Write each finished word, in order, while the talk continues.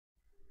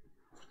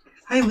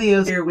Hi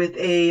Leos, here with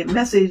a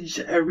message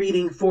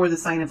reading for the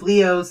sign of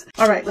Leos.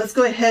 All right, let's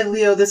go ahead,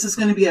 Leo. This is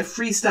going to be a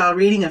freestyle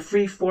reading, a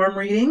free form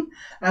reading.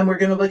 We're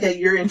going to look at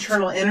your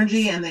internal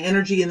energy and the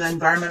energy in the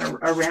environment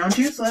around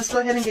you. So let's go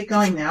ahead and get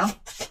going now.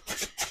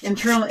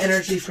 Internal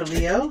energy for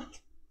Leo.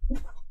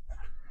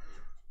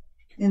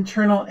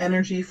 Internal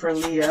energy for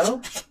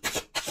Leo.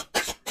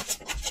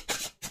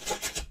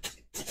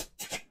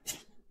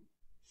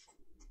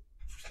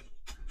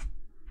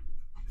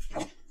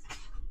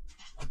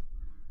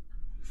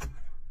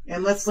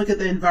 And let's look at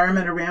the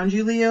environment around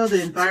you, Leo.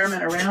 The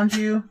environment around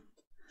you.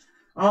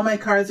 All my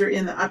cards are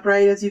in the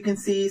upright, as you can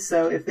see.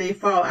 So if they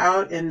fall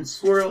out and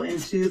swirl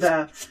into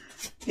the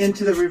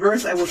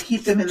reverse, I will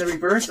keep them in the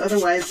reverse.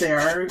 Otherwise, they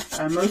are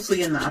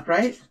mostly in the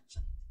upright.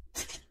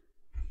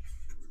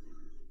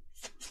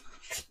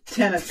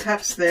 10 of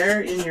Cups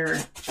there in your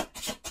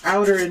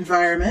outer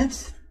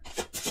environment.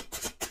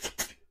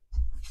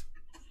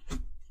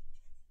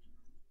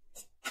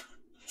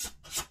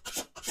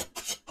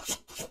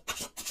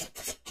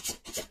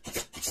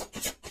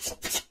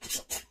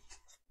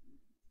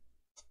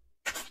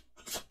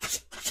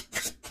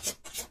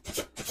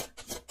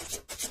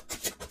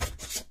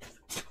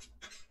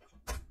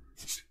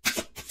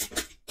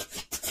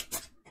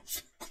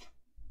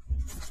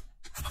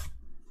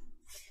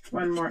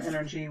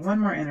 One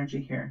more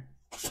energy here.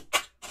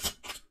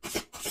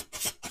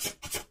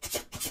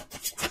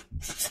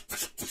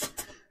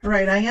 All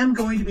right, I am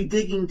going to be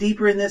digging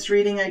deeper in this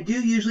reading. I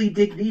do usually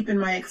dig deep in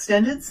my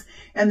extendeds,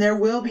 and there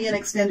will be an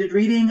extended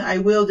reading. I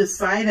will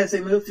decide as I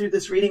move through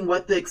this reading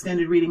what the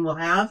extended reading will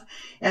have,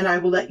 and I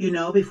will let you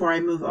know before I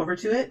move over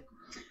to it.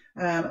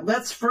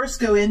 Let's first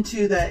go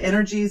into the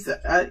energies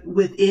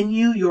within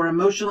you, your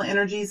emotional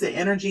energies, the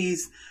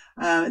energies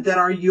that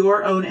are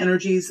your own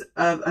energies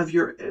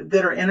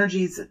that are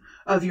energies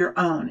of your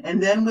own.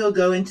 And then we'll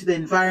go into the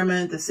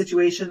environment, the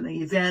situation,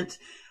 the event,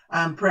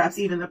 perhaps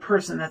even the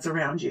person that's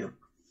around you.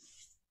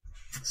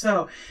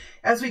 So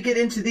as we get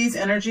into these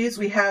energies,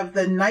 we have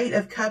the Knight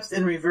of Cups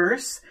in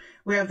reverse.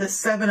 We have the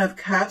 7 of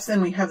Cups,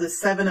 and we have the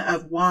 7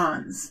 of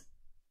Wands.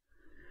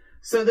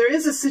 So there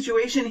is a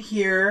situation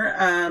here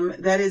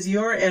that is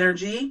your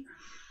energy.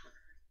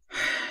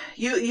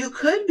 You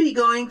could be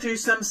going through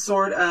some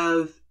sort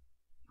of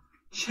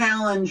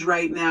challenge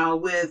right now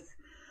with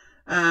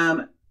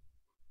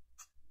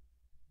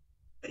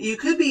you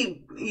could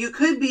be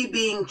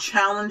being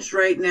challenged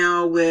right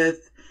now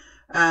with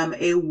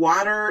a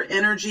water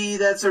energy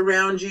that's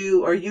around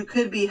you, or you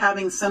could be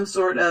having some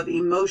sort of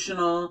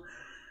emotional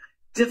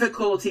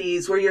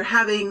difficulties where you're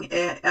having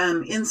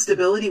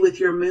instability with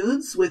your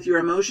moods, with your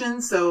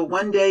emotions. So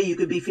one day you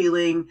could be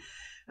feeling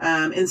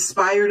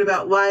inspired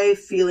about life,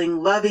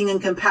 feeling loving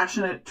and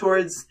compassionate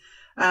towards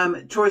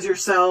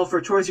yourself or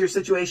towards your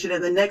situation.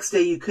 And the next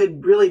day you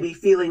could really be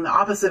feeling the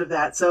opposite of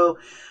that. So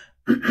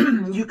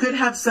you could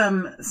have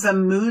some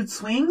mood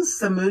swings,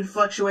 some mood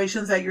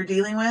fluctuations that you're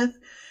dealing with.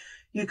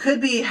 You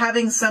could be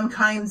having some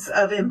kinds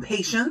of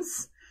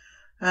impatience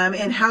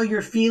in how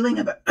you're feeling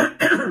about.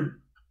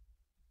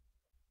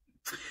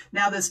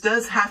 Now, this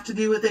does have to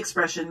do with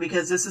expression,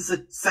 because this is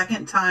the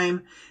second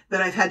time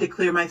that I've had to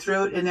clear my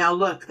throat. And now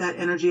look, that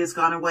energy has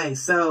gone away.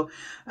 So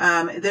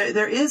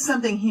there is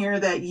something here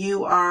that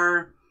you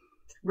are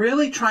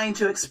really trying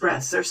to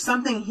express. There's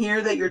something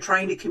here that you're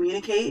trying to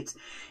communicate.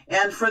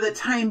 And for the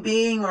time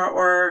being,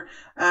 or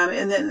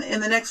in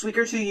the next week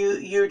or two,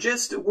 you're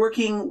just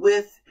working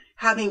with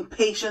having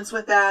patience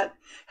with that,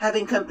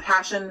 having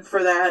compassion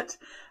for that.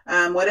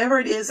 Whatever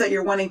it is that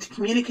you're wanting to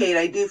communicate,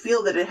 I do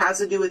feel that it has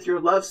to do with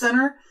your love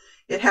center.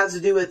 It has to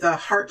do with a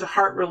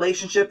heart-to-heart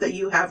relationship that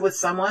you have with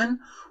someone,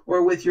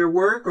 or with your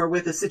work, or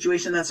with a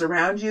situation that's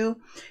around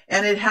you.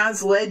 And it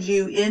has led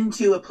you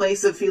into a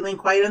place of feeling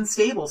quite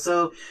unstable.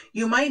 So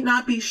you might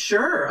not be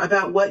sure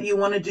about what you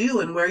want to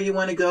do and where you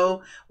want to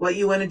go, what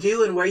you want to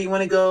do and where you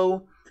want to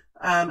go.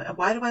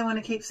 Why do I want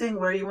to keep saying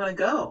where you want to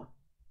go?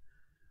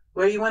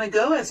 Where you want to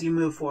go as you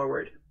move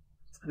forward.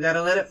 I've got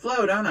to let it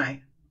flow, don't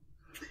I?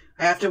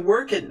 I have to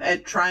work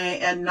at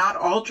trying and not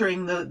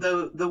altering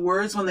the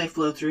words when they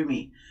flow through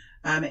me.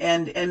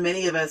 And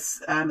many of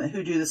us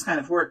who do this kind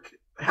of work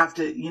have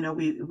to,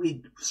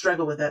 we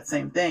struggle with that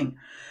same thing.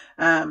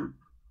 And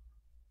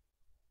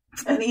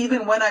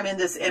even when I'm in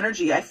this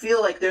energy, I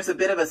feel like there's a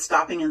bit of a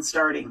stopping and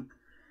starting.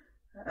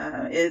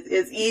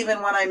 It's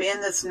even when I'm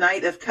in this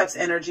Knight of Cups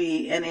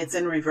energy and it's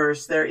in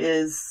reverse,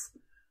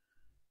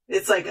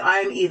 it's like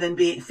I'm even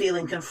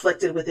feeling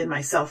conflicted within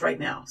myself right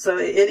now. So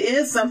it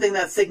is something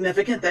that's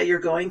significant that you're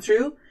going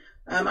through.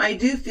 I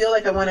do feel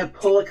like I want to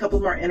pull a couple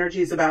more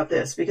energies about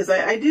this, because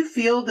I do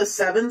feel the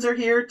 7s are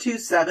here, 2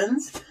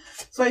 7s.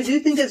 So I do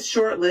think it's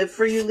short-lived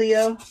for you,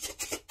 Leo.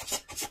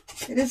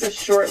 It is a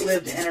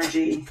short-lived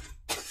energy.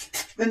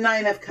 The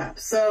 9 of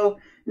Cups. So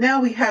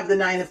now we have the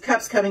 9 of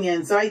Cups coming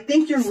in. So I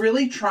think you're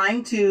really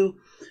trying to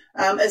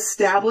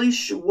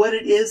establish what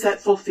it is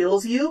that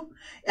fulfills you.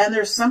 And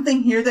there's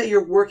something here that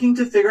you're working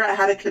to figure out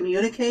how to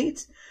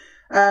communicate.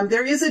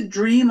 There is a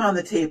dream on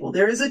the table.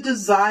 There is a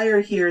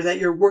desire here that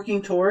you're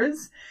working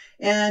towards.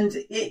 And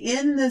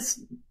in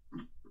this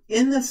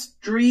this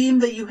dream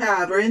that you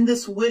have, or in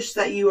this wish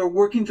that you are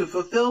working to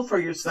fulfill for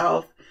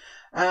yourself,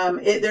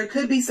 there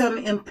could be some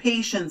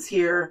impatience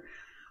here,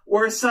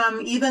 or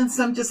even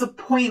some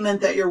disappointment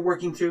that you're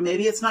working through.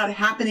 Maybe it's not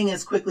happening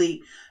as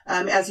quickly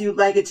as you'd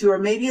like it to, or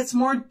maybe it's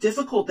more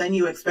difficult than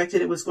you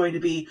expected it was going to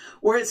be,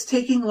 or it's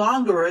taking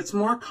longer, or it's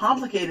more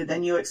complicated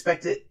than you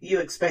expected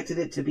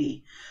it to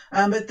be.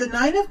 But the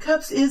Nine of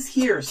Cups is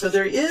here, so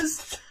there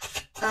is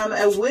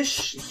a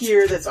wish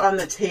here that's on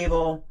the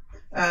table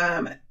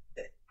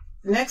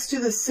next to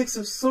the Six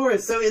of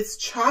Swords. So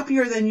it's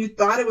choppier than you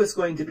thought it was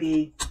going to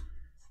be.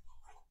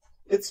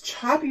 It's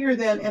choppier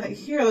than, and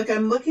here, like,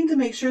 I'm looking to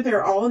make sure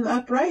they're all in the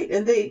upright,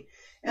 and they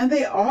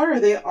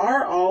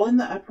are all in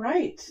the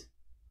upright.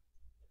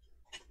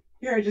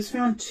 Here, I just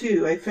found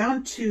two. I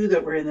found two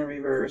that were in the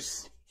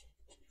reverse.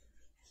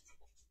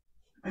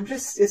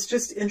 It's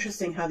just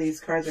interesting how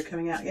these cards are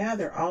coming out. Yeah,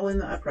 they're all in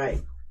the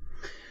upright.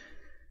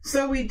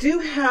 So we do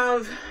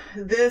have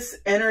this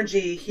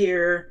energy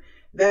here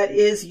that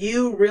is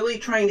you really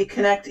trying to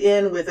connect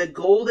in with a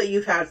goal that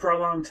you've had for a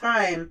long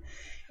time.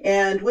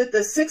 And with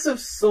the Six of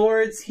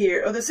Swords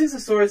here, oh, the Six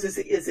of Swords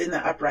is in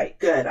the upright.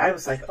 Good. I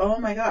was like, oh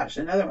my gosh,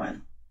 another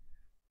one.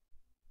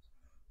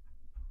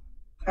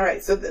 All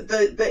right, so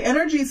the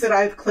energies that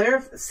I've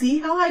clarified, see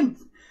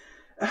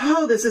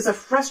how this is a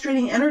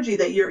frustrating energy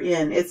that you're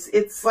in.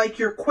 It's like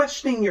you're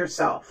questioning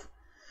yourself.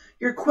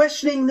 You're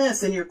questioning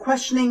this and you're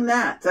questioning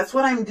that. That's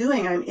what I'm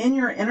doing. I'm in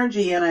your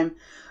energy and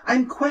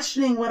I'm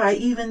questioning what I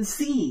even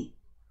see.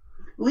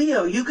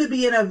 Leo, you could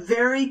be in a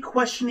very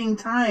questioning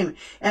time,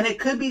 and it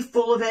could be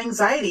full of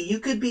anxiety. You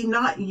could be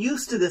not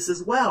used to this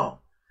as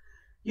well.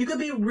 You could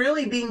be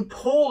really being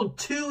pulled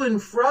to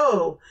and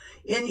fro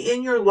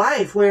in your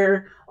life,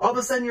 where all of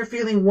a sudden you're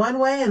feeling one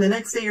way and the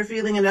next day you're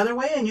feeling another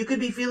way, and you could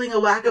be feeling a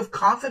lack of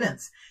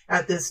confidence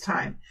at this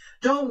time.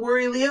 Don't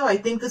worry, Leo. I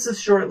think this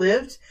is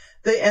short-lived.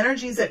 The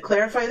energies that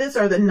clarify this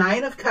are the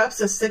Nine of Cups,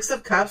 the Six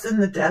of Cups,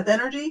 and the Death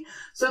energy.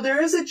 So there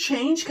is a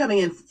change coming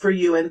in for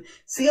you. And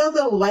see how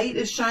the light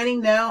is shining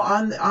now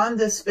on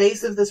this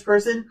face of this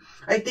person?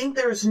 I think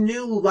there's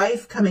new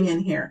life coming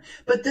in here.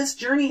 But this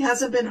journey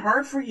hasn't been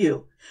hard for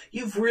you.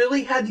 You've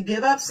really had to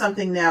give up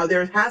something now.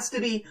 There has to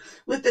be,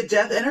 with the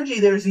Death energy,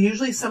 there's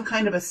usually some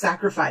kind of a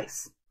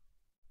sacrifice.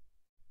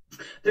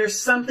 There's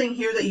something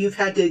here that you've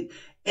had to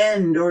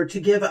end, or to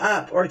give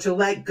up, or to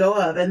let go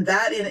of, and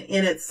that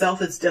in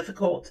itself is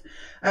difficult.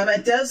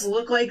 It does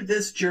look like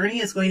this journey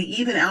is going to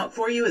even out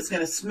for you. It's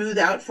going to smooth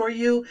out for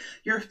you.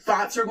 Your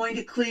thoughts are going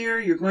to clear.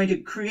 You're going to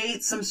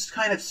create some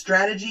kind of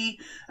strategy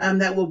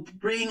that will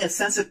bring a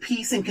sense of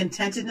peace and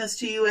contentedness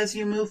to you as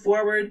you move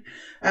forward.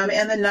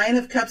 And the Nine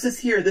of Cups is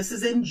here. This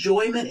is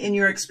enjoyment in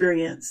your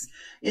experience,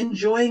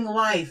 enjoying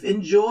life,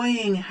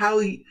 enjoyment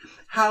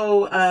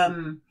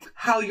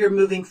how you're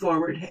moving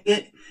forward.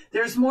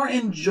 There's more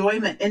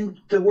enjoyment, and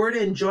the word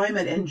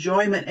enjoyment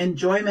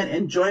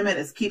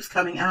keeps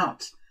coming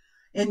out.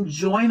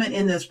 Enjoyment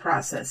in this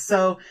process.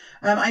 So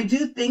I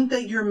do think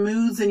that your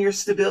moods and your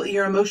stability,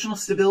 your emotional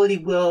stability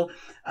will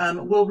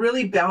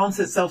really balance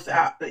itself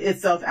out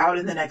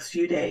in the next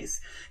few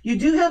days. You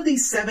do have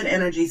these 7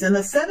 energies, and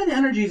the 7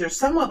 energies are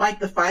somewhat like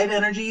the 5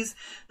 energies.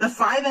 The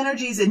 5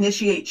 energies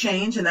initiate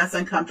change, and that's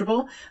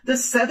uncomfortable. The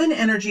 7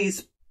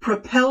 energies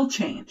propel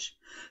change.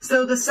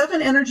 So the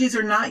 7 energies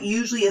are not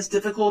usually as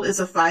difficult as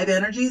the 5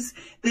 energies.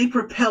 They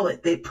propel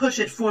it. They push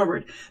it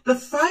forward. The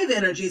 5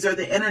 energies are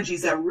the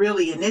energies that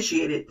really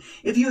initiate it.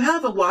 If you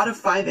have a lot of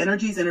 5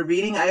 energies in a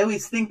reading, I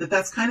always think that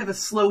that's kind of a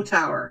slow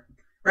tower,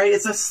 right?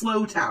 It's a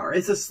slow tower.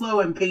 It's a slow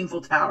and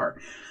painful tower.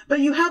 But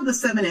you have the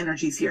 7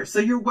 energies here. So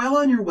you're well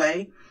on your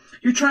way.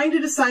 You're trying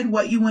to decide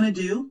what you want to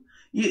do.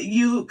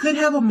 You could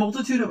have a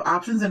multitude of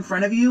options in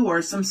front of you,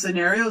 or some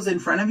scenarios in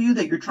front of you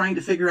that you're trying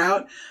to figure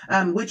out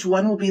which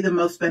one will be the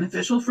most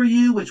beneficial for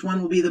you, which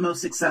one will be the most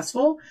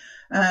successful.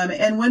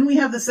 And when we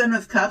have the Seven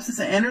of Cups, it's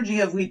an energy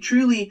of we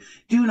truly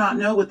do not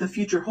know what the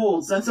future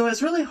holds. And so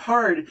it's really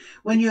hard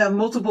when you have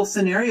multiple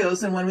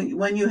scenarios and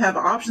when you have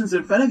options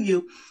in front of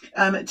you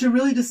to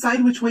really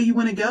decide which way you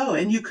want to go.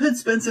 And you could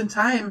spend some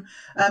time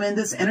in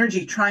this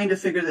energy trying to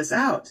figure this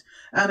out.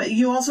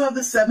 You also have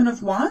the Seven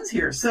of Wands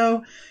here.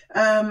 So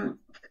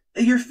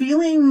you're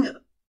feeling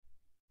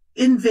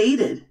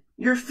invaded.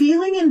 You're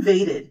feeling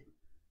invaded.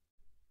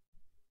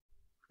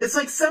 It's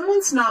like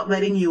someone's not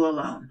letting you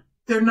alone.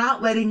 They're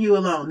not letting you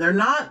alone. They're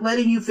not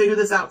letting you figure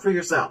this out for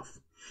yourself.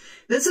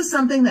 This is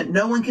something that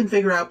no one can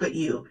figure out but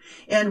you.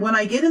 And when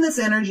I get in this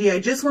energy, I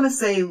just want to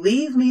say,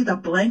 leave me the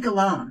blank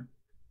alone.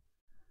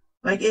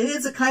 Like, it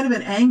is a kind of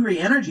an angry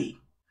energy.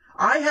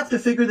 I have to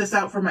figure this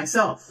out for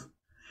myself.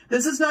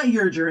 This is not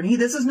your journey.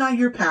 This is not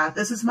your path.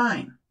 This is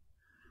mine.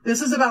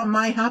 This is about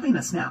my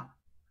happiness now.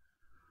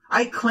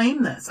 I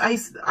claim this.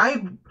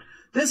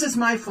 This is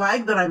my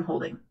flag that I'm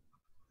holding.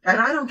 And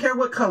I don't care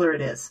what color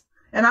it is.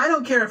 And I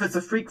don't care if it's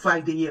a freak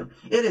flag to you.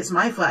 It is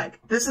my flag.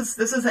 This is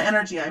the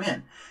energy I'm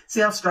in. See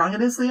how strong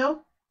it is,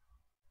 Leo?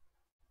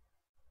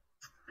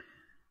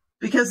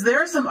 because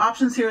there are some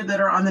options here that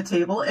are on the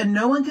table and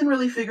no one can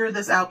really figure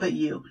this out but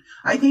you.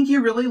 I think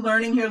you're really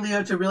learning here,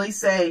 Leo, to really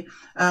say,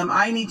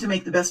 I need to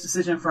make the best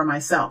decision for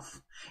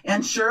myself.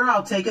 And sure,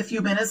 I'll take a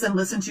few minutes and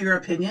listen to your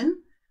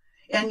opinion.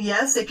 And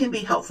yes, it can be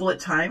helpful at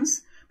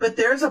times, but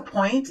there's a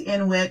point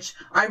in which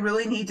I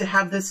really need to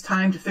have this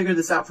time to figure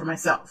this out for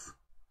myself.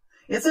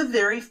 It's a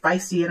very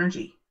feisty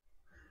energy.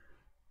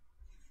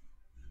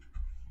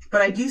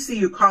 But I do see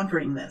you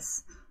conquering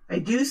this. I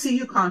do see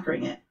you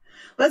conquering it.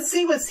 Let's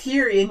see what's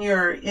here in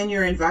your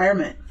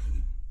environment.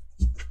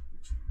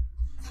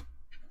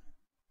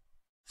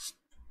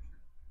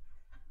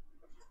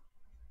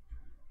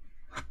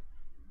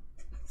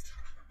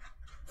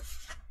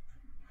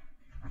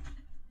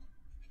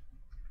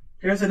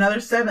 There's another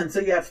 7. So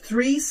you have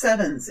 3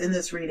 7s in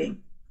this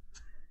reading.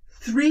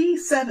 3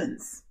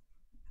 7s.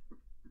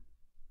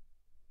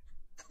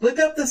 Look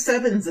up the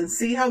 7s and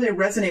see how they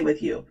resonate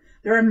with you.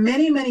 There are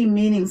many, many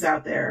meanings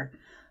out there.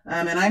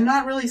 And I'm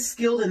not really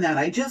skilled in that.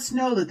 I just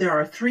know that there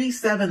are 3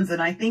 7s,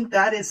 and I think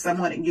that is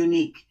somewhat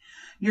unique.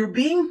 You're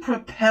being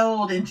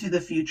propelled into the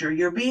future.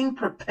 You're being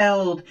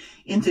propelled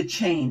into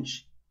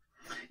change.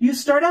 You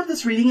start out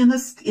this reading in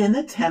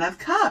the 10 of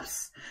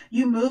Cups.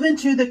 You move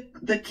into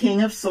the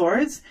King of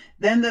Swords,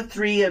 then the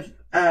 3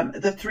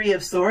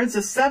 of Swords,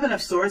 the 7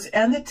 of Swords,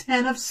 and the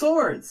 10 of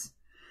Swords.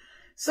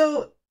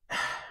 So,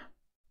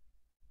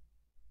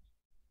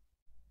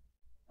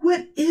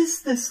 what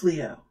is this,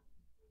 Leo?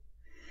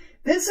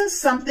 This is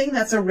something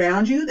that's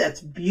around you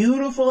that's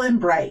beautiful and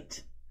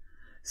bright.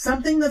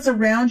 Something that's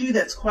around you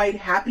that's quite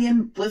happy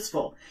and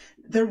blissful.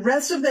 The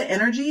rest of the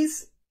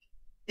energies,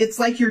 it's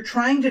like you're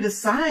trying to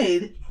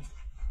decide.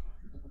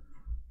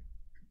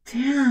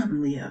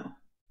 Damn, Leo.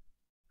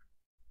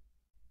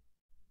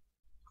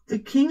 The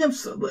King of,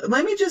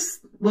 let me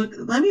just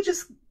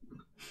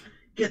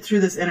get through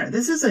this energy.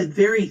 This is a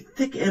very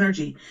thick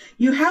energy.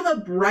 You have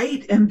a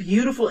bright and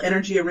beautiful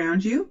energy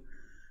around you.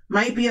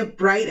 Might be a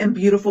bright and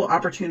beautiful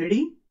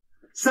opportunity.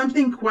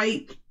 Something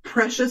quite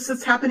precious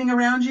that's happening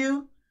around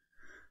you.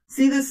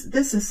 See,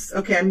 this is,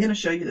 okay, I'm going to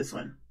show you this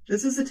one.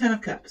 This is the 10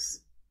 of Cups.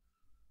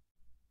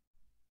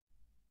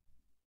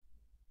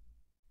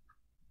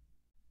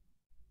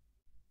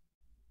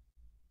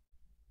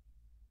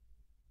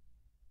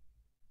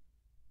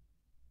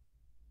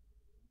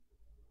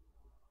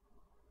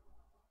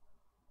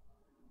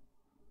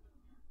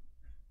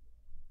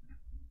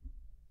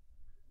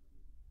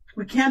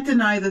 We can't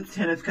deny that the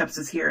 10 of Cups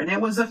is here. And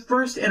it was the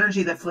first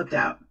energy that flipped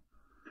out.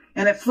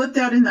 And it flipped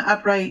out in the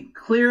upright,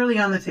 clearly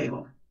on the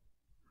table.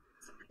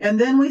 And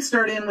then we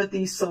start in with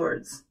these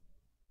swords.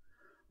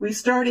 We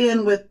start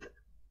in with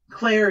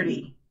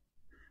clarity.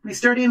 We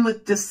start in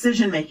with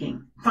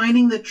decision-making,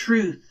 finding the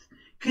truth,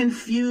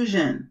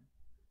 confusion,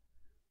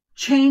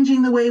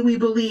 changing the way we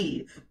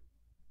believe,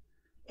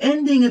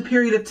 ending a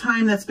period of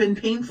time that's been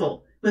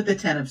painful with the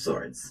 10 of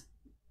Swords.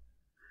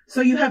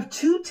 So you have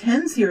 2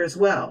 10s here as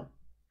well.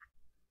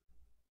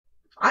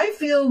 I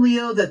feel,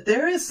 Leo, that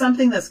there is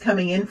something that's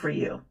coming in for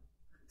you.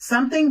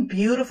 Something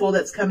beautiful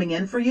that's coming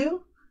in for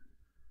you.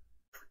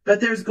 But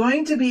there's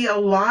going to be a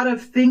lot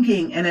of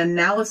thinking and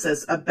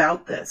analysis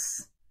about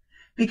this.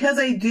 Because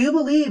I do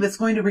believe it's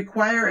going to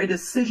require a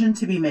decision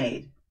to be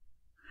made.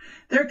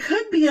 There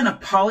could be an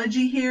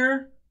apology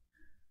here.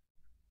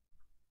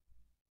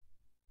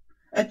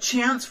 A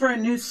chance for a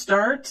new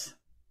start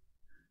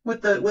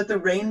with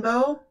the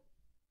rainbow.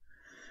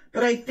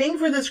 But I think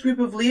for this group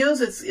of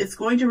Leos, it's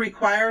going to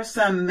require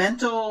some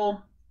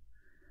mental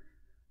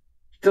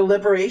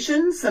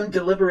deliberation, some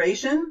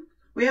deliberation.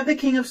 We have the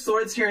King of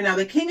Swords here. Now,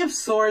 the King of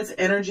Swords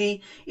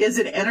energy is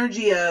an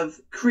energy of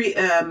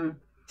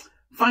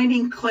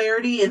finding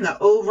clarity in the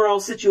overall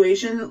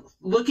situation,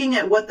 looking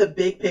at what the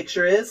big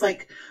picture is.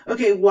 Like,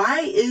 okay,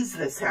 why is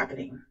this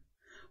happening?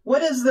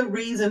 What is the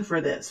reason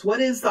for this? What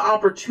is the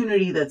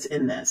opportunity that's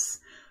in this?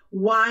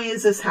 Why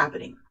is this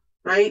happening?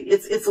 Right?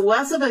 It's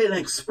less of an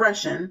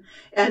expression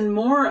and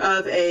more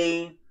of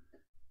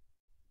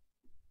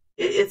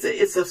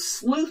it's a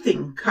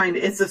sleuthing kind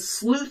of, it's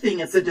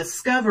a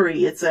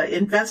discovery, it's an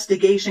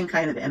investigation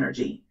kind of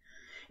energy.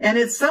 And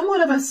it's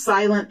somewhat of a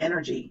silent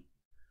energy.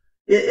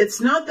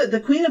 It's not that the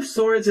Queen of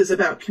Swords is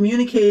about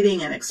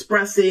communicating and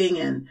expressing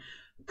and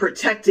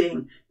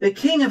protecting. The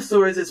King of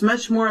Swords is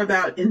much more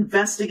about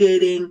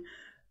investigating,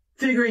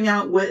 figuring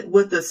out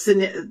what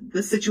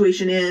the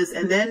situation is,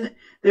 and then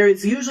there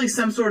is usually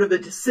some sort of a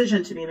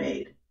decision to be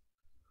made.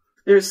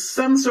 There's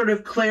some sort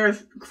of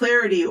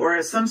clarity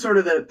or some sort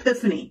of an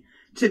epiphany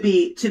to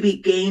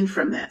be gained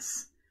from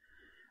this.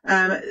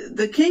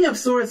 The King of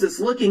Swords is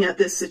looking at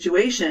this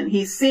situation.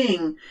 He's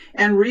seeing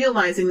and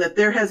realizing that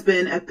there has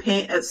been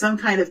some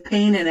kind of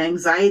pain and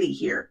anxiety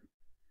here.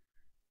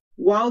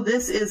 While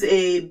this is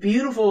a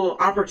beautiful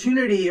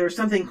opportunity or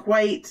something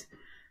quite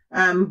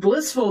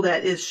blissful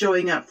that is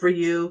showing up for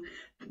you,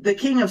 the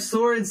King of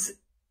Swords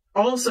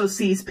also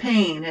sees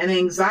pain and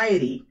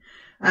anxiety.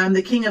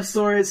 The King of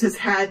Swords has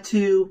had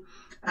to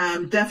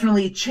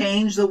definitely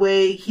change the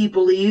way he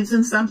believes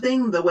in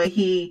something, the way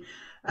he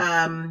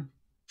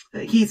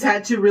He's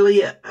had to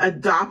really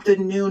adopt a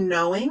new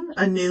knowing,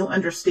 a new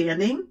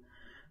understanding.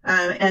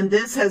 And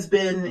this has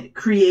been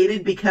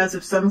created because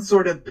of some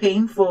sort of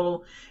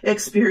painful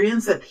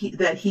experience that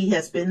he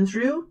has been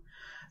through.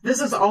 This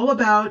is all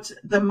about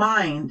the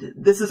mind.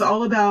 This is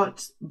all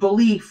about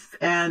belief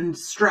and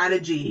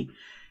strategy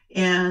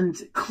and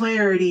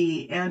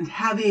clarity and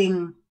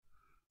having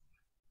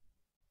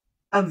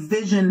a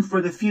vision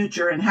for the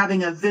future and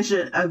having a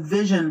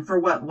vision for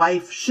what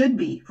life should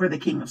be for the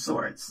King of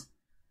Swords.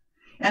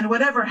 And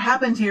whatever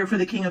happened here for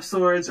the King of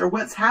Swords, or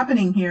what's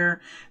happening here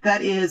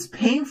that is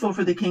painful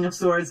for the King of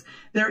Swords,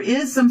 there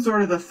is some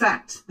sort of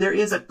effect. There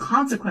is a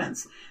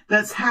consequence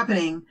that's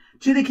happening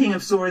to the King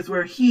of Swords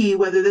where he,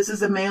 whether this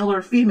is a male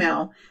or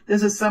female,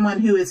 this is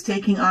someone who is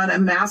taking on a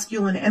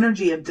masculine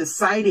energy of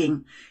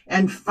deciding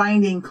and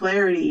finding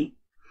clarity.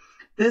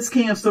 This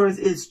King of Swords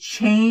is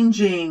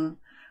changing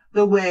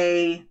the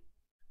way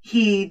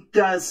he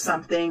does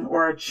something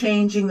or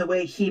changing the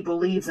way he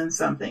believes in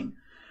something.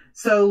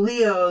 So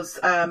Leos,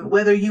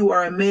 whether you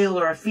are a male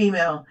or a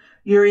female,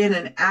 you're in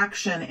an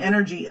action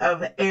energy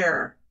of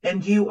air,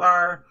 and you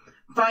are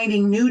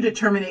finding new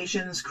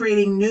determinations,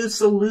 creating new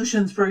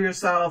solutions for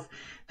yourself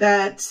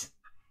that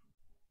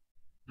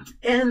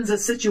ends a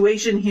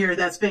situation here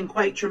that's been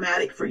quite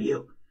traumatic for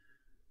you.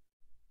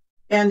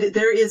 And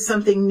there is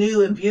something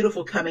new and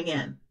beautiful coming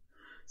in.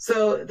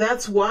 So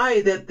that's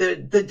why that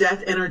the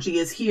death energy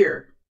is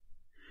here,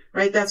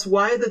 right? That's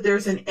why that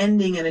there's an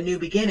ending and a new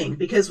beginning,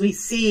 because we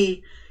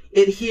see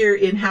it here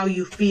in how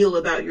you feel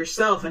about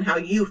yourself and how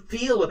you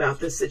feel about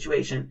this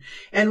situation.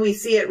 And we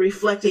see it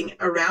reflecting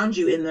around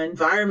you in the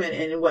environment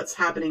and in what's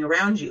happening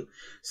around you.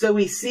 So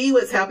we see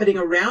what's happening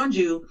around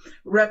you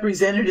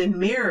represented and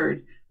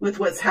mirrored with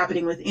what's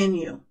happening within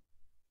you.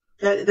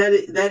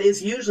 That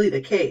is usually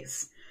the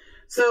case.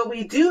 So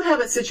we do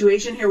have a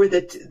situation here with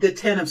the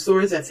Ten of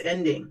Swords that's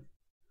ending.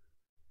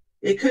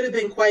 It could have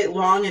been quite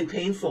long and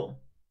painful.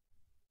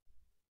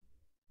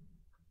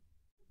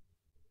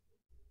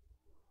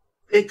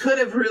 It could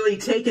have really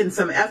taken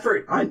some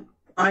effort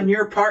on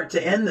your part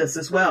to end this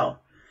as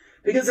well.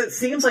 Because it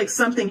seems like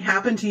something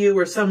happened to you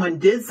or someone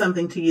did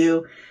something to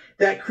you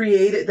that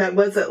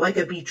was like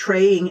a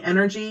betraying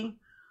energy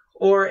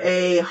or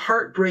a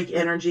heartbreak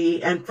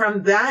energy. And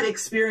from that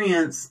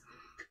experience,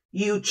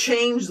 you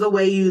change the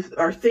way you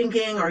are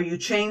thinking, or you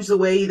change the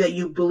way that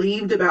you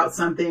believed about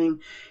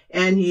something,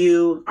 and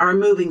you are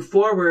moving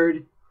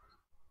forward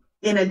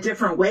in a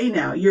different way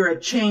now. You're a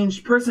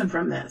changed person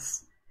from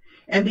this.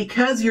 And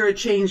because you're a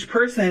changed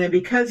person and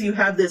because you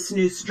have this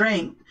new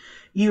strength,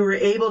 you were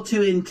able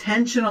to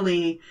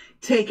intentionally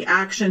take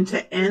action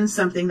to end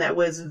something that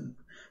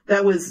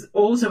was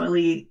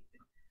ultimately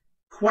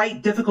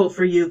quite difficult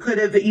for you. Could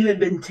have even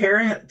been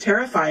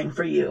terrifying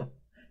for you.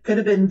 Could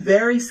have been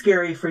very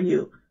scary for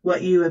you,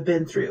 what you have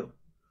been through.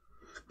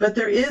 But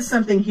there is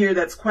something here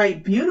that's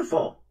quite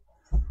beautiful.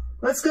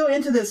 Let's go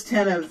into this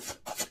Ten of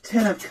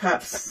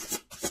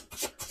Cups.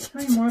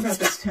 Tell me more about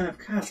this Ten of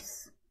Cups.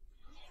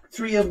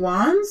 Three of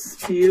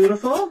Wands,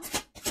 beautiful.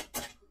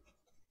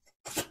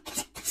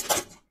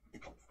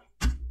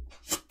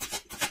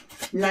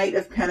 Knight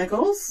of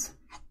Pentacles,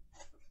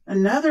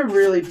 another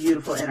really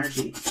beautiful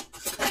energy.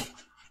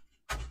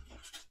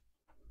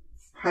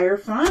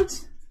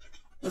 Hierophant,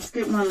 let's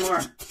get one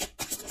more.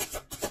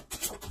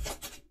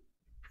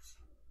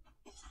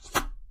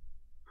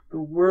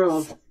 The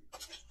World.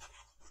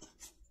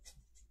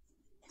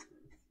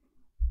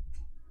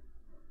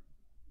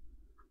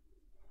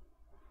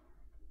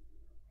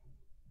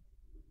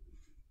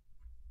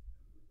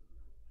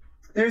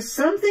 There's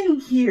something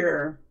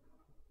here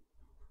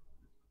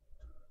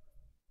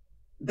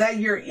that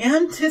you're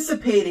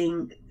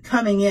anticipating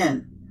coming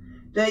in,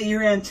 that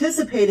you're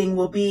anticipating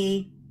will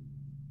be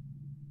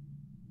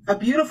a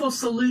beautiful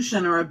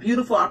solution or a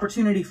beautiful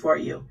opportunity for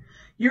you.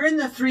 You're in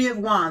the Three of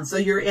Wands, so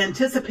you're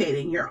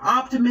anticipating, you're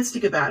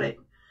optimistic about it.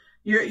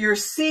 You're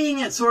seeing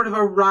it sort of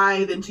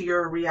arrive into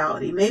your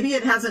reality. Maybe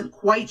it hasn't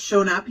quite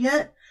shown up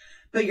yet,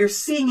 but you're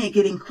seeing it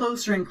getting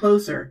closer and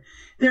closer.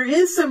 There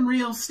is some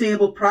real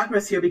stable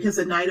progress here because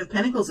the Knight of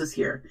Pentacles is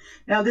here.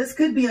 Now, this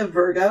could be a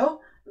Virgo.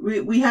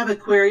 We have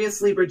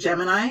Aquarius, Libra,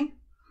 Gemini.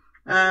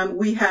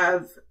 We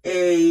have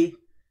a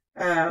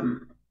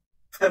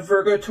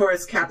Virgo,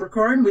 Taurus,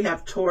 Capricorn. We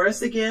have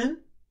Taurus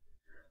again.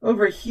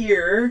 Over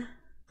here,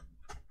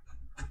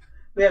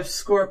 we have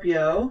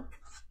Scorpio.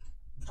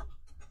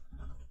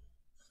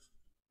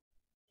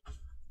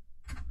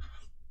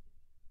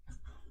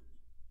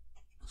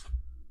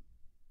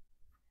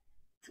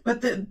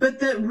 But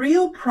the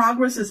real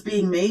progress is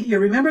being made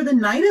here. Remember, the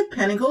Knight of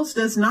Pentacles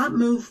does not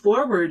move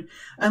forward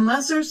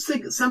unless there's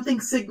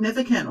something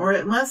significant or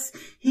unless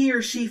he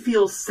or she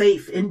feels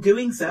safe in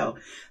doing so.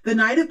 The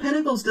Knight of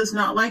Pentacles does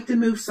not like to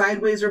move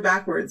sideways or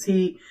backwards.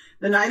 The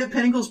Knight of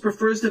Pentacles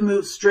prefers to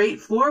move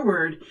straight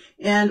forward,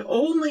 and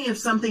only if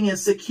something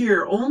is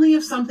secure, only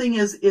if something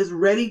is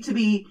ready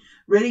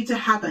to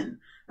happen.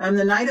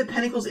 The Knight of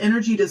Pentacles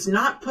energy does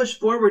not push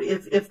forward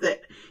if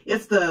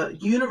the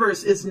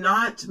universe is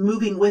not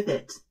moving with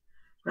it,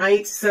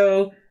 right?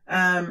 So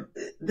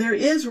There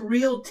is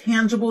real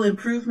tangible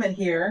improvement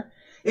here.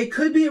 It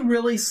could be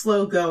really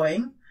slow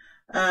going.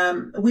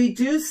 We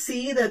do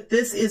see that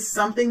this is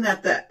something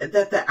that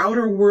the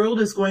outer world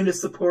is going to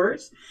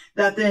support,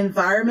 that the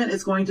environment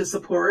is going to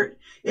support.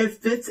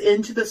 It fits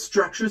into the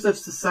structures of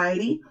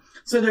society.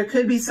 So there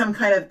could be some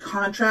kind of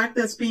contract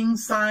that's being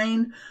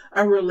signed,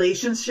 a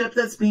relationship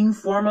that's being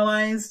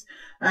formalized.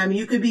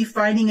 You could be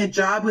finding a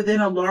job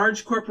within a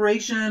large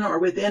corporation or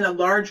within a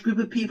large group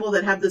of people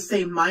that have the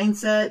same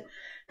mindset,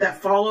 that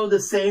follow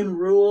the same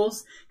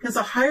rules. Because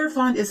a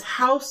Hierophant is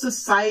how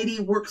society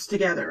works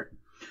together.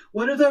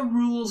 What are the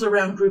rules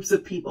around groups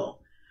of people,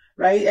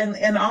 right?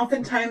 And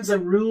oftentimes the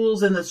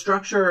rules and the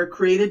structure are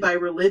created by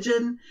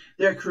religion.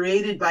 They're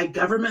created by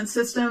government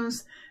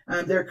systems.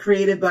 They're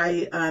created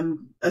by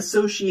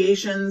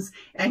associations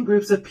and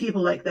groups of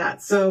people like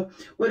that. So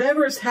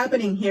whatever is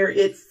happening here,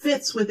 it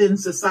fits within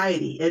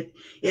society.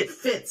 It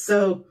fits.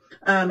 So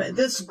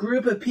this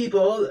group of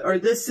people or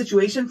this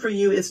situation for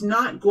you is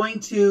not going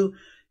to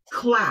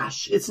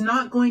clash. It's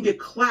not going to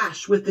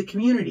clash with the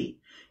community.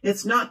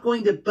 It's not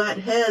going to butt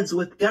heads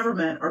with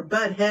government or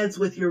butt heads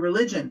with your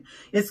religion.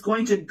 It's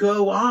going to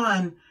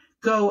go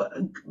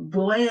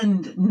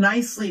blend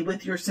nicely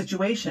with your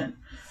situation.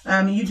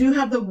 You do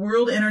have the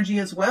world energy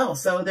as well.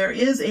 So there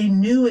is a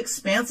new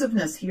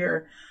expansiveness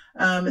here.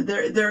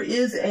 There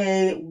is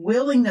a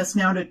willingness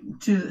now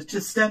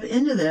to step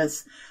into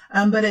this.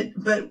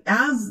 But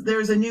as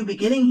there's a new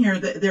beginning here,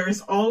 there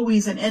is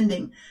always an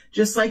ending,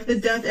 just like the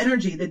death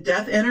energy. The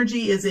death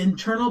energy is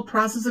internal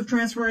process of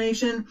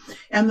transformation,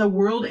 and the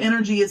world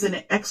energy is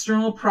an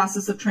external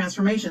process of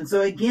transformation.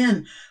 So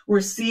again,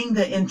 we're seeing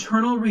the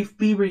internal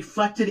be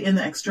reflected in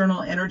the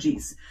external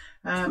energies.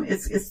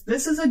 This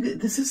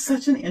is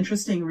such an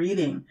interesting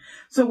reading.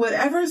 So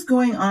whatever's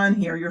going on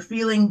here, you're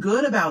feeling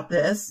good about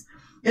this.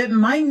 It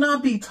might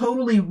not be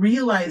totally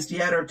realized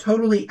yet or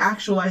totally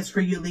actualized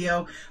for you,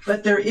 Leo,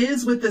 but there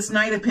is, with this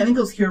Knight of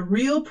Pentacles here,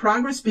 real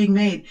progress being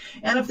made.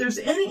 And if there's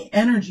any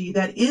energy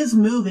that is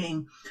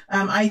moving,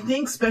 I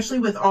think especially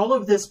with all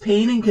of this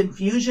pain and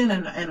confusion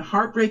and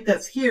heartbreak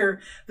that's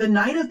here, the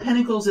Knight of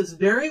Pentacles is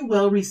very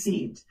well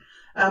received.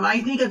 I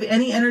think of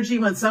any energy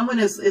when someone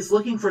is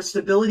looking for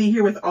stability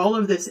here with all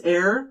of this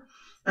air,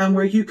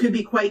 where you could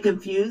be quite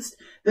confused.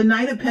 The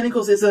Knight of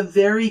Pentacles is a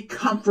very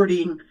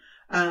comforting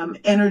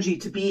energy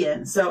to be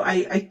in. So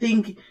I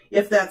think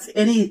if that's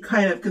any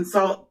kind of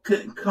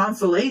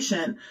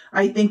consolation,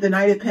 I think the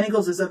Knight of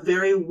Pentacles is a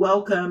very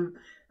welcome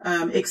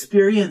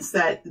experience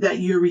that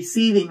you're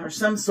receiving, or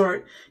some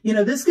sort. You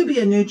know, this could be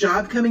a new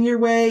job coming your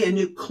way, a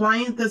new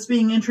client that's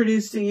being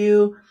introduced to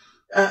you,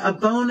 a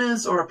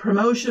bonus or a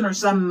promotion or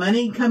some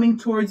money coming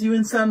towards you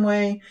in some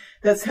way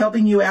that's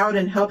helping you out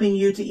and helping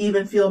you to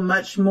even feel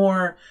much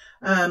more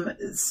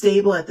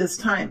stable at this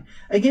time.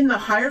 Again, the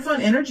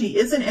Hierophant energy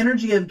is an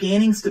energy of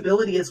gaining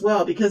stability as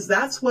well, because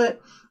that's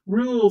what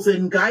rules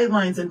and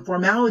guidelines and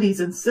formalities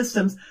and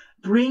systems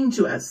bring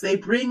to us. They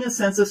bring a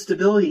sense of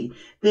stability.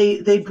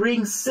 They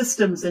bring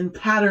systems and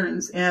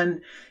patterns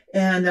and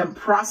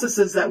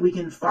processes that we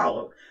can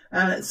follow.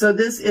 So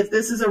if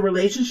this is a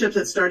relationship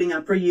that's starting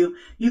up for you,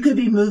 you could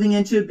be moving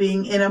into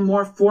being in a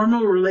more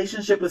formal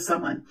relationship with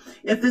someone.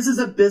 If this is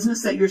a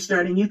business that you're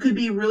starting, you could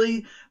be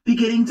really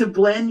beginning to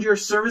blend your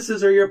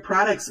services or your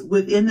products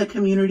within the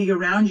community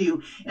around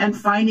you and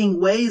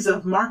finding ways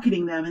of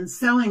marketing them and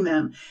selling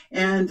them,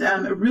 and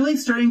really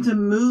starting to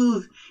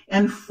move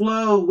and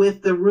flow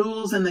with the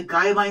rules and the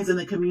guidelines in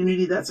the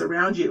community that's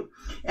around you.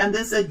 And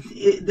this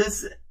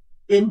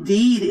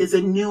indeed is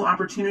a new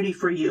opportunity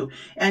for you,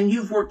 and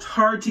you've worked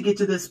hard to get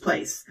to this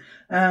place.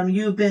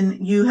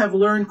 You have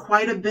learned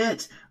quite a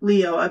bit,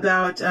 Leo,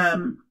 about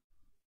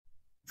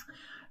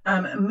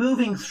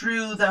moving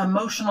through the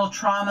emotional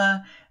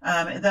trauma,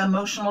 the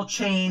emotional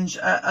change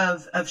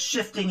of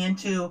shifting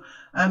into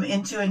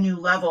a new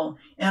level.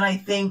 And I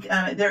think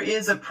there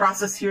is a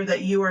process here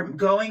that you are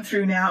going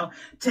through now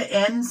to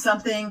end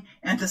something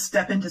and to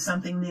step into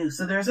something new.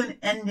 So there's an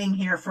ending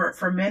here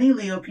for many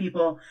Leo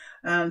people.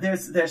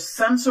 There's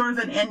some sort of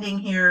an ending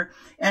here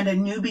and a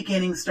new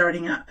beginning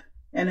starting up,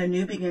 and a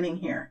new beginning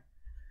here.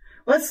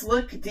 Let's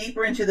look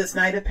deeper into this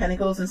Knight of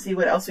Pentacles and see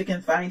what else we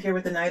can find here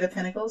with the Knight of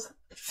Pentacles.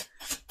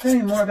 Tell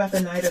me more about the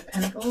Knight of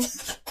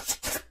Pentacles.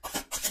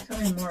 Tell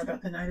me more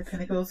about the Knight of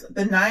Pentacles.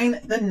 The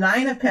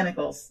Nine of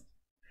Pentacles.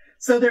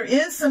 So there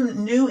is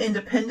some new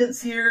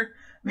independence here,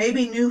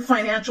 maybe new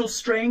financial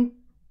strength,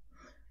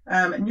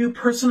 new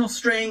personal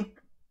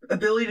strength,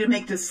 ability to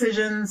make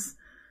decisions,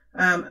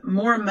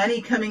 more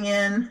money coming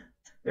in.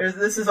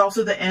 This is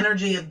also the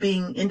energy of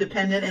being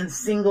independent and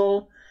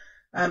single,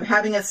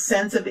 having a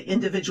sense of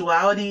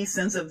individuality,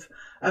 sense of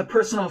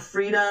personal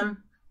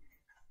freedom.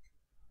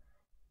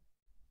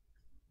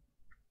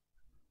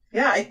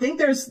 Yeah, I think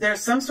there's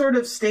some sort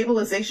of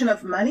stabilization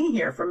of money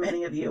here for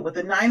many of you with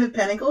the Nine of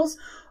Pentacles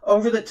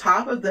over the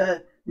top of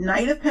the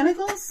Knight of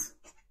Pentacles.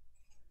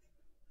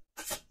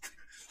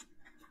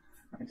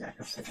 My deck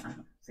upside down.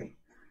 Let's see,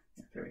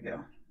 there we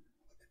go.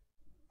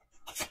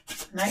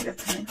 Knight of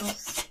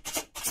Pentacles.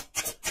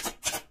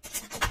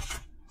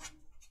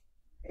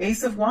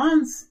 Ace of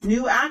Wands,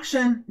 new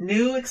action,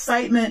 new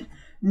excitement,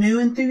 new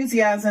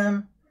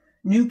enthusiasm,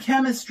 new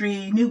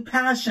chemistry, new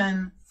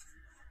passion.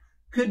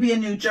 Could be a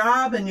new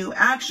job, a new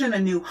action, a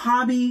new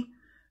hobby,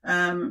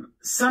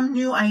 some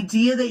new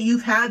idea that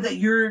you've had that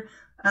you're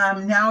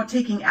now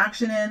taking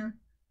action in,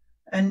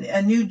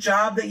 a new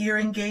job that you're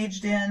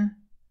engaged in.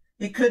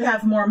 It could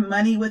have more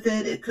money with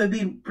it. It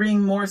could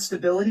bring more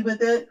stability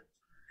with it.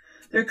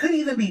 There could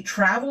even be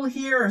travel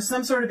here or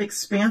some sort of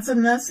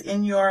expansiveness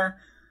in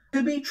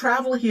could be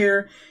travel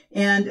here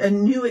and a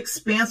new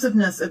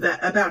expansiveness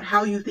about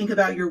how you think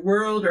about your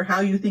world or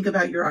how you think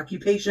about your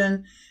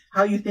occupation,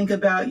 how you think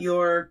about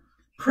your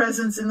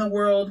presence in the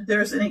world.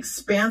 There's an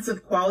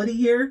expansive quality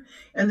here,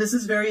 and this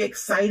is very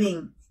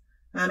exciting.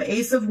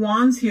 Ace of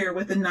Wands here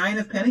with the Nine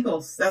of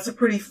Pentacles. That's a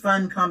pretty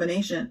fun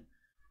combination.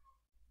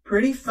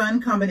 Pretty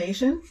fun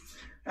combination.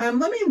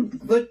 Let me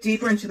look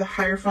deeper into the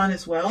Hierophant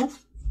as well.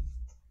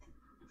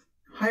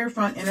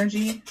 Hierophant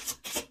energy.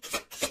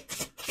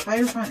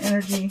 Hierophant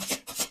energy.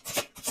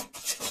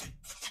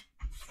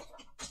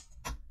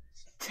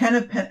 Ten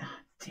of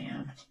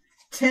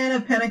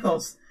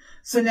Pentacles.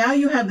 So now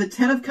you have the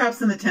 10 of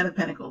Cups and the 10 of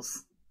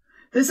Pentacles.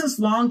 This is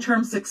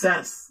long-term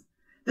success.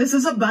 This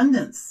is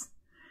abundance.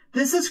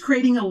 This is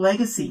creating a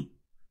legacy.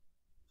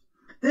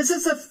 This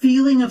is a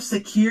feeling of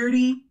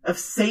security, of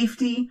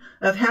safety,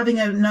 of having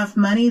enough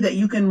money that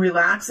you can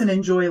relax and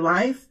enjoy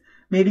life,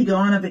 maybe go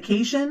on a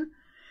vacation.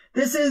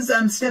 This is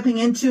stepping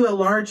into a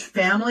large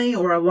family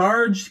or a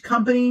large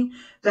company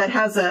that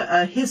has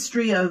a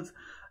history of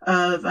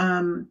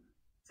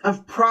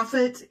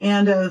profit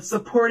and of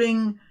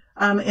supporting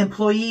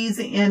employees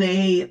in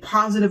a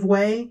positive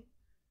way.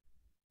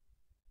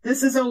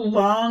 This is a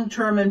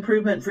long-term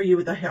improvement for you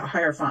with the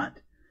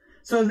Hierophant.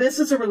 So if this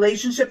is a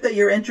relationship that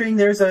you're entering,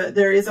 there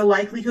is a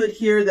likelihood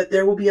here that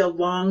there will be a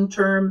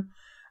long-term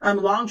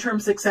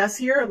success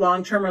here, a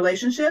long-term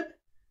relationship.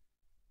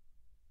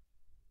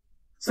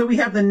 So we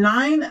have the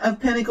Nine of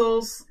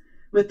Pentacles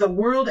with the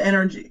World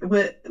energy,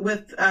 with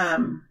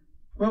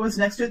what was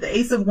next to it? The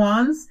Ace of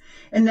Wands.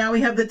 And now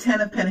we have the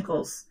 10 of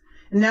Pentacles.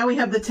 And now we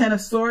have the 10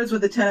 of Swords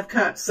with the 10 of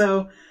Cups.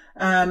 So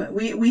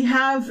we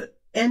have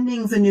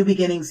endings and new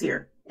beginnings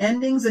here.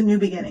 Endings and new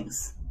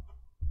beginnings.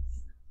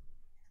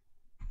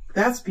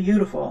 That's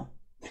beautiful.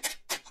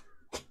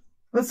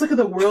 Let's look at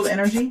the World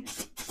energy.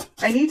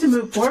 I need to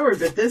move forward,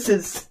 but this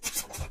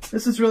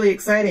is really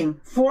exciting.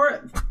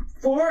 Four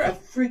of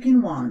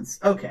freaking Wands.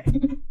 Okay.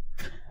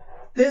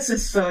 This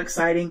is so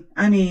exciting.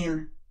 I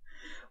mean,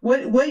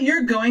 what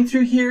you're going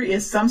through here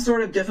is some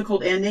sort of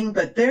difficult ending,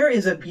 but there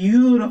is a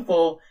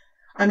beautiful,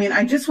 I mean,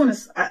 I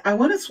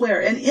want to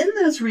swear. And in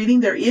this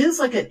reading, there is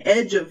like an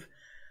edge of,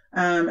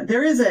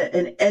 there is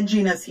an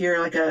edginess here,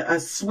 like a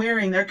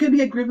swearing. There could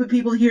be a group of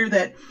people here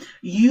that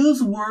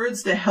use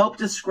words to help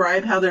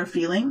describe how they're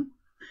feeling,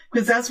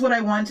 because that's what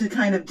I want to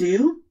kind of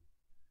do.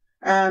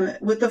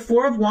 With the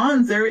Four of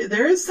Wands,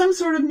 there is some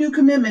sort of new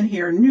commitment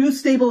here, new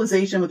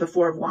stabilization with the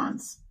Four of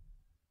Wands,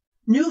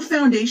 new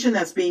foundation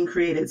that's being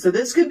created. So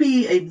this could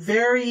be a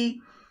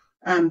very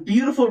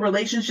beautiful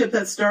relationship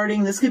that's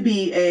starting. This could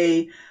be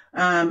a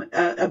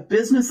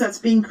business that's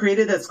being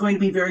created that's going to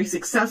be very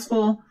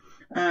successful.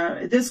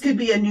 This could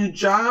be a new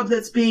job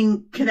that's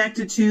being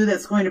connected to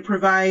that's going to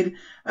provide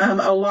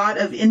a lot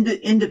of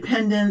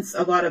independence,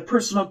 a lot of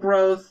personal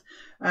growth,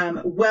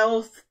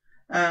 wealth,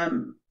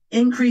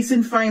 increase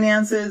in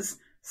finances,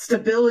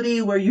 stability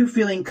where you're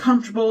feeling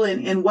comfortable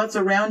in what's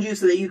around you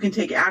so that you can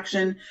take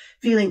action,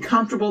 feeling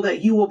comfortable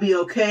that you will be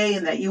okay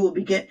and that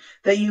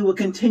you will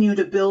continue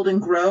to build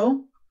and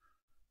grow.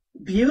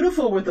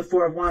 Beautiful with the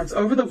Four of Wands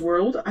over the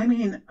world. I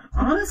mean,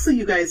 honestly,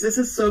 you guys, this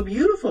is so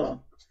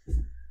beautiful.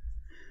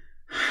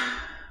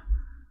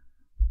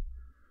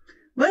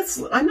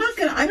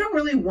 I don't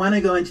really want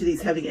to go into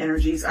these heavy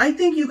energies. I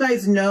think you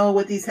guys know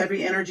what these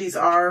heavy energies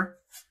are.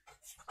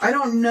 I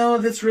don't know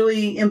if it's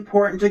really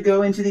important to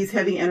go into these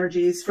heavy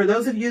energies. For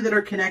those of you that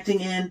are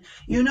connecting in,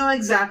 you know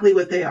exactly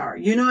what they are.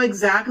 You know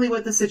exactly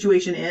what the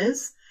situation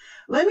is.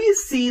 Let me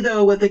see,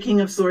 though, what the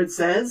King of Swords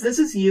says. This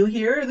is you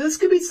here. This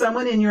could be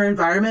someone in your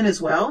environment as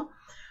well.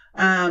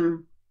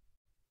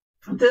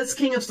 This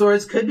King of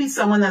Swords could be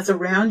someone that's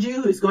around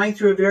you who's going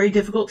through a very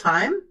difficult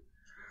time.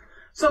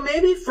 So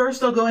maybe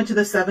first I'll go into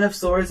the Seven of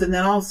Swords and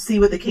then I'll see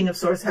what the King of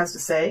Swords has to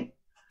say.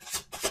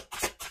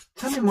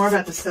 Tell me more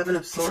about the Seven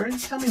of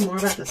Swords. Tell me more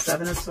about the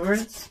Seven of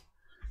Swords.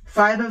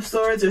 Five of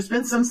Swords. There's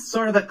been some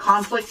sort of a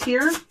conflict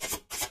here.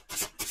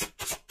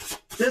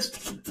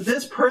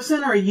 This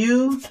person or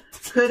you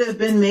could have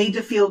been made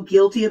to feel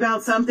guilty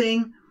about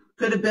something.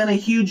 Could have been a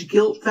huge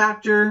guilt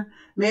factor.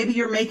 Maybe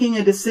you're making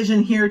a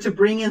decision here to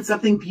bring in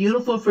something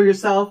beautiful for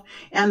yourself,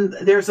 and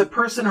there's a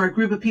person or a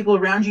group of people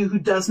around you who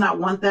does not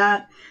want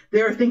that.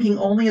 They're thinking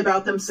only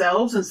about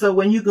themselves, and so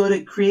when you go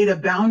to create a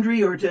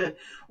boundary or to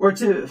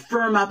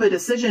firm up a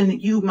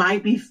decision, you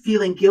might be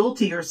feeling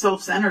guilty or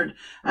self-centered.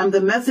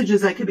 The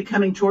messages that could be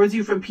coming towards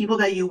you from people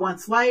that you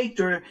once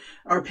liked or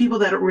people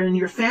that were in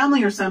your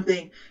family or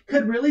something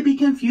could really be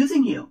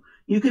confusing you.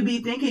 You could be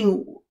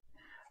thinking,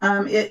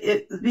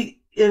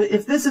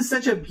 if this is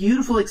such a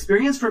beautiful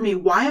experience for me,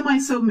 why am I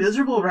so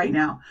miserable right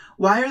now?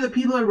 Why are the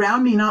people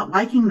around me not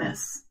liking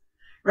this?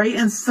 Right?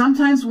 And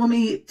sometimes when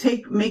we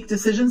make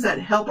decisions that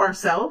help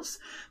ourselves,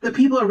 the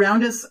people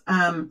around us,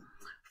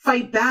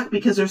 fight back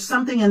because there's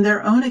something in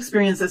their own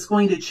experience that's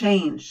going to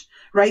change,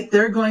 right?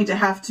 They're going to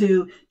have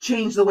to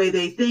change the way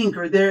they think,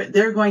 or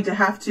they're going to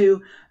have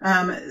to,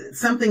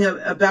 something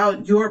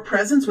about your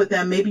presence with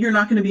them. Maybe you're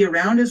not going to be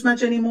around as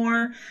much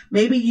anymore.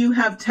 Maybe you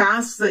have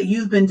tasks that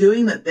you've been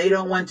doing that they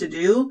don't want to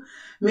do.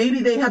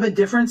 Maybe they have a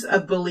difference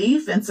of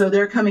belief. And so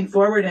they're coming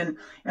forward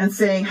and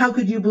saying, how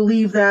could you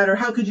believe that? Or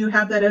how could you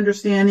have that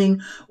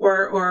understanding?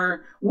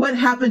 Or what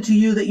happened to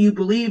you that you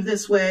believe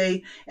this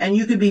way? And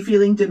you could be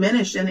feeling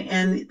diminished.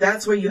 And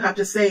that's where you have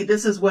to say,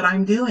 this is what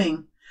I'm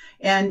doing.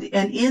 And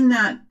in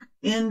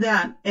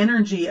that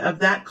energy of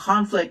that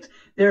conflict,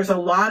 there's a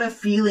lot of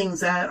feelings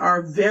that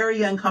are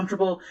very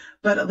uncomfortable,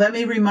 but let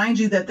me remind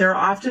you that they're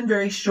often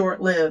very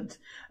short-lived,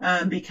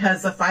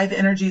 because the 5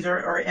 energies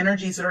are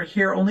energies that are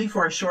here only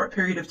for a short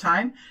period of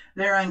time.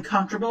 They're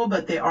uncomfortable,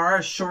 but they are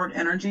a short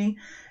energy.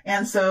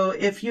 And so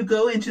if you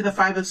go into the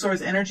 5 of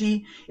Swords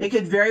energy, it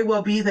could very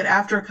well be that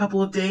after a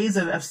couple of days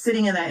of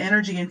sitting in that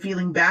energy and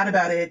feeling bad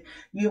about it,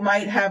 you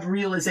might have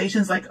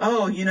realizations like,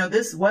 oh,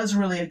 this was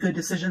really a good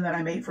decision that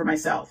I made for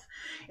myself.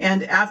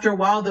 And after a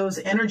while, those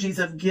energies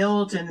of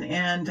guilt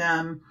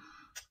and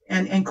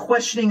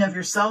questioning of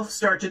yourself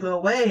start to go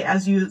away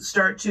as you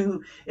start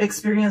to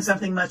experience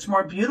something much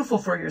more beautiful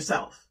for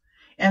yourself.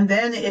 And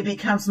then it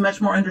becomes much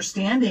more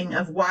understanding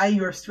of why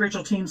your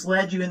spiritual teams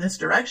led you in this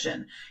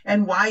direction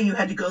and why you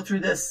had to go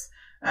through this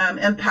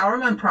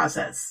empowerment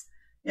process.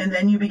 And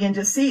then you begin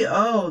to see,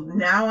 oh,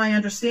 now I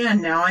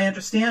understand. Now I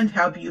understand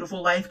how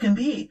beautiful life can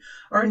be.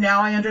 Or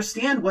now I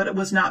understand what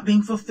was not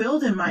being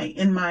fulfilled in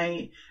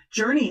my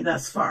journey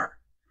thus far.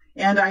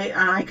 And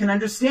I can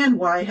understand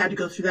why I had to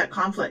go through that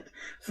conflict.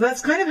 So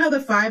that's kind of how the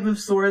 5 of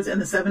Swords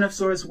and the 7 of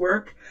Swords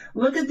work.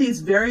 Look at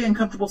these very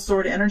uncomfortable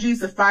sword energies,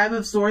 the 5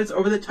 of Swords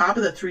over the top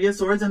of the 3 of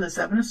Swords and the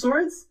 7 of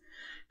Swords.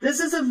 This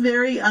is a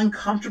very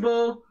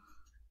uncomfortable,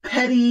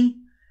 petty,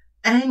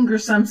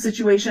 angersome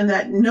situation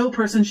that no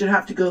person should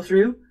have to go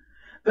through.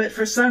 But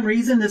for some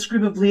reason, this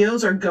group of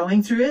Leos are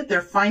going through it.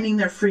 They're finding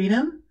their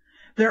freedom.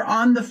 They're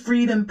on the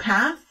freedom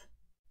path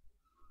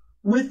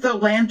with the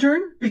lantern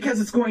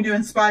because it's going to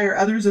inspire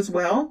others as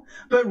well.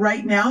 But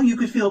right now you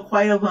could feel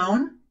quite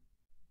alone.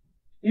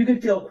 You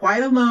could feel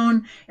quite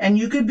alone, and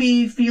you could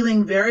be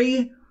feeling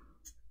very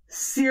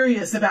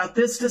serious about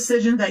this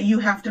decision that you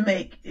have to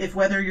make, if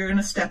whether you're going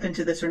to step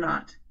into this or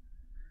not.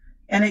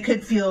 And it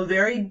could feel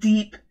very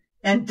deep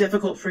and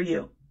difficult for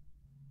you.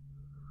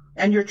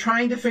 And you're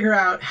trying to figure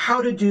out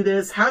how to do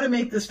this, how to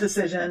make this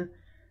decision,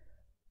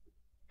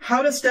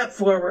 how to step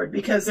forward,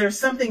 because there's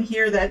something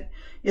here that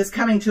is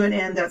coming to an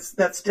end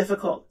that's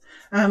difficult.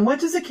 What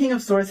does the King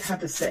of Swords have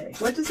to say?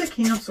 What does the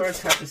King of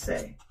Swords have to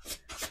say?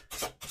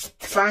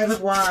 5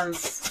 of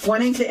Wands,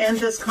 wanting to end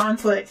this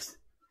conflict,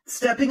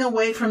 stepping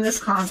away from this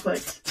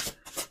conflict.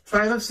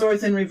 5 of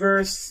Swords in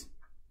reverse.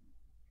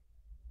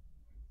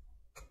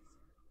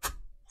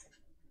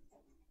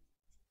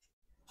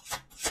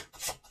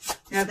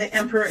 You have the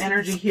Emperor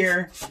energy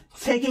here,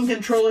 taking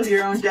control of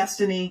your own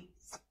destiny.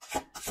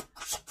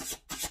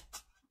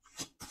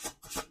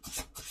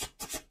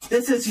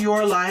 This is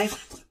your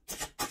life.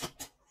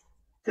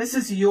 This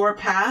is your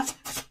path.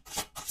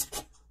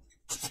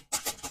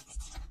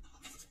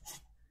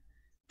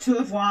 2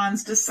 of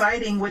Wands,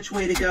 deciding which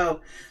way to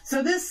go.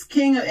 So this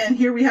King, and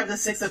here we have the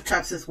 6 of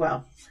Cups as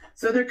well.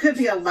 So there could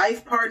be a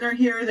life partner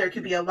here. There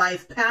could be a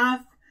life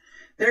path.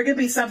 There could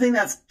be something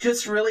that's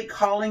just really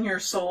calling your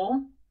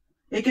soul.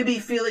 It could be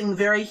feeling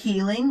very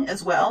healing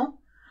as well.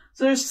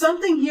 So there's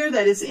something here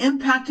that is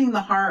impacting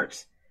the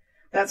heart,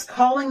 that's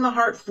calling the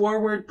heart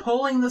forward,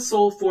 pulling the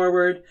soul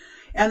forward.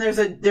 And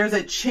there's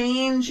a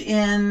change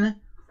in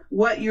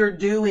what you're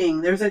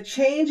doing. There's a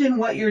change in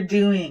what you're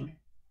doing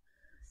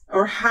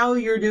or how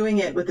you're doing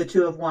it with the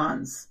 2 of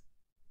Wands.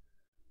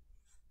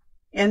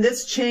 And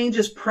this change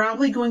is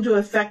probably going to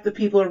affect the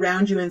people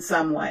around you in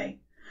some way.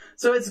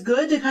 So it's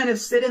good to kind of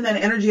sit in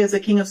that energy as a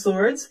King of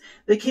Swords.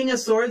 The King of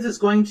Swords is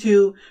going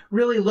to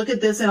really look at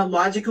this in a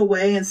logical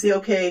way and see,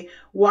 okay,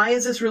 why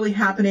is this really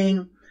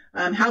happening?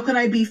 How can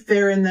I be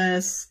fair in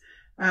this?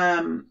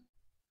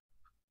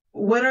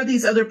 What are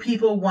these other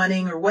people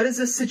wanting? Or what is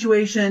this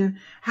situation?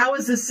 How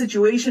is this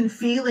situation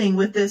feeling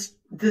with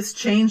this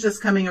change that's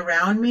coming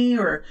around me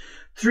or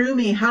through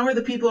me? How are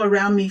the people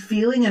around me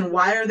feeling, and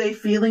why are they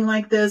feeling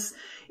like this?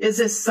 Is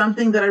this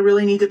something that I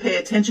really need to pay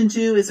attention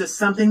to? Is this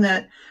something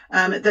that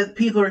that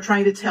people are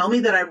trying to tell me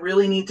that I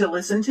really need to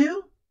listen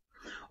to?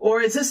 Or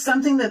is this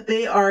something that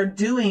they are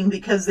doing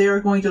because they are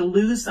going to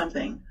lose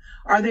something?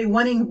 Are they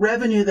wanting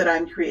revenue that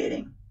I'm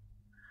creating?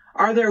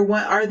 Are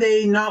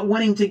they not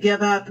wanting to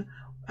give up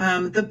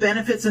the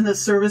benefits and the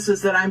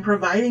services that I'm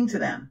providing to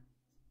them?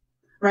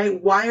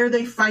 right? Why are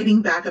they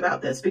fighting back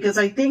about this? Because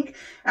I think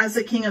as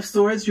the King of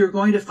Swords, you're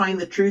going to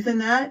find the truth in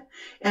that.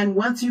 And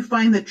once you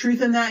find the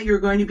truth in that, you're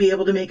going to be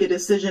able to make a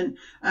decision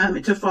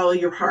to follow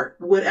your heart,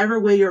 whatever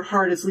way your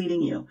heart is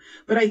leading you.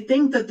 But I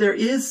think that there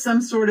is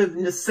some sort of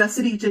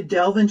necessity to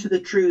delve into the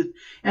truth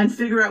and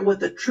figure out what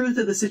the truth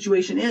of the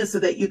situation is so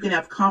that you can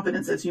have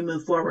confidence as you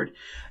move forward.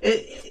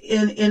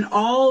 In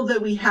all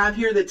that we have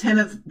here, the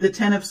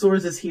Ten of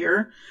Swords is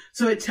here.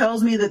 So it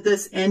tells me that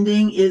this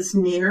ending is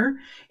near.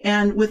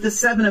 And with the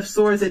Seven of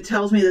Swords, it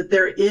tells me that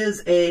there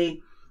is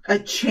a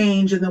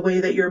change in the way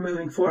that you're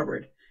moving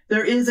forward.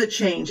 There is a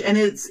change, and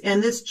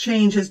this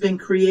change has been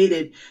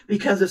created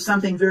because of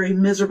something very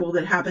miserable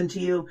that happened to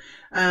you,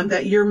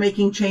 that you're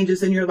making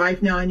changes in your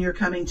life now and you're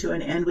coming to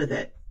an end with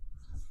it.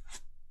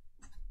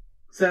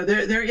 So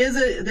there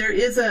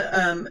is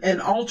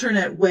an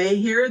alternate way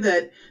here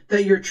that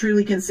you're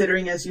truly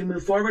considering as you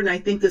move forward. And I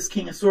think this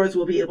King of Swords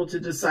will be able to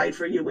decide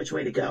for you which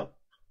way to go.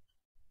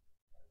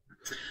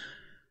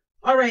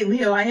 All right,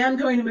 Leo, I am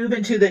going to move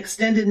into the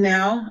extended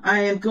now.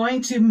 I am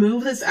going to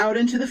move this out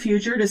into the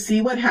future to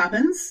see what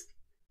happens.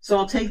 So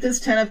I'll take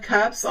this Ten of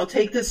Cups, I'll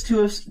take this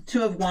Two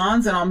of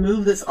Wands, and I'll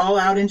move this all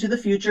out into the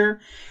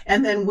future.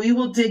 And then we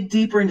will dig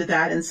deeper into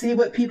that and see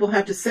what people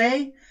have to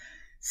say,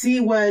 see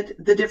what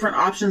the different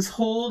options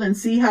hold, and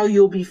see how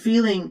you'll be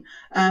feeling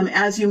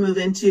as you move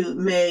into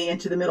May,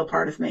 into the middle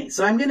part of May.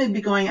 So I'm going to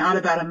be going out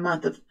about a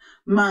month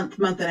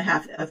and a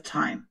half of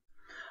time.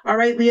 All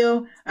right,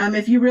 Leo,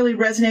 if you really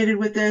resonated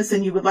with this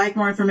and you would like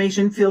more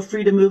information, feel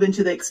free to move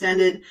into the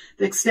extended.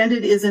 The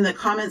extended is in the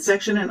comment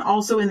section and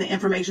also in the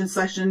information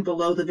section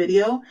below the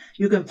video.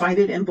 You can find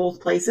it in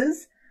both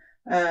places.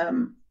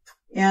 And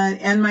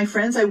my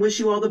friends, I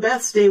wish you all the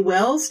best. Stay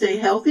well, stay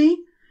healthy,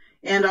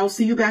 and I'll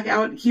see you back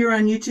out here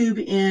on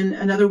YouTube in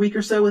another week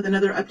or so with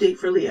another update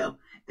for Leo.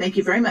 Thank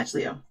you very much,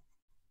 Leo.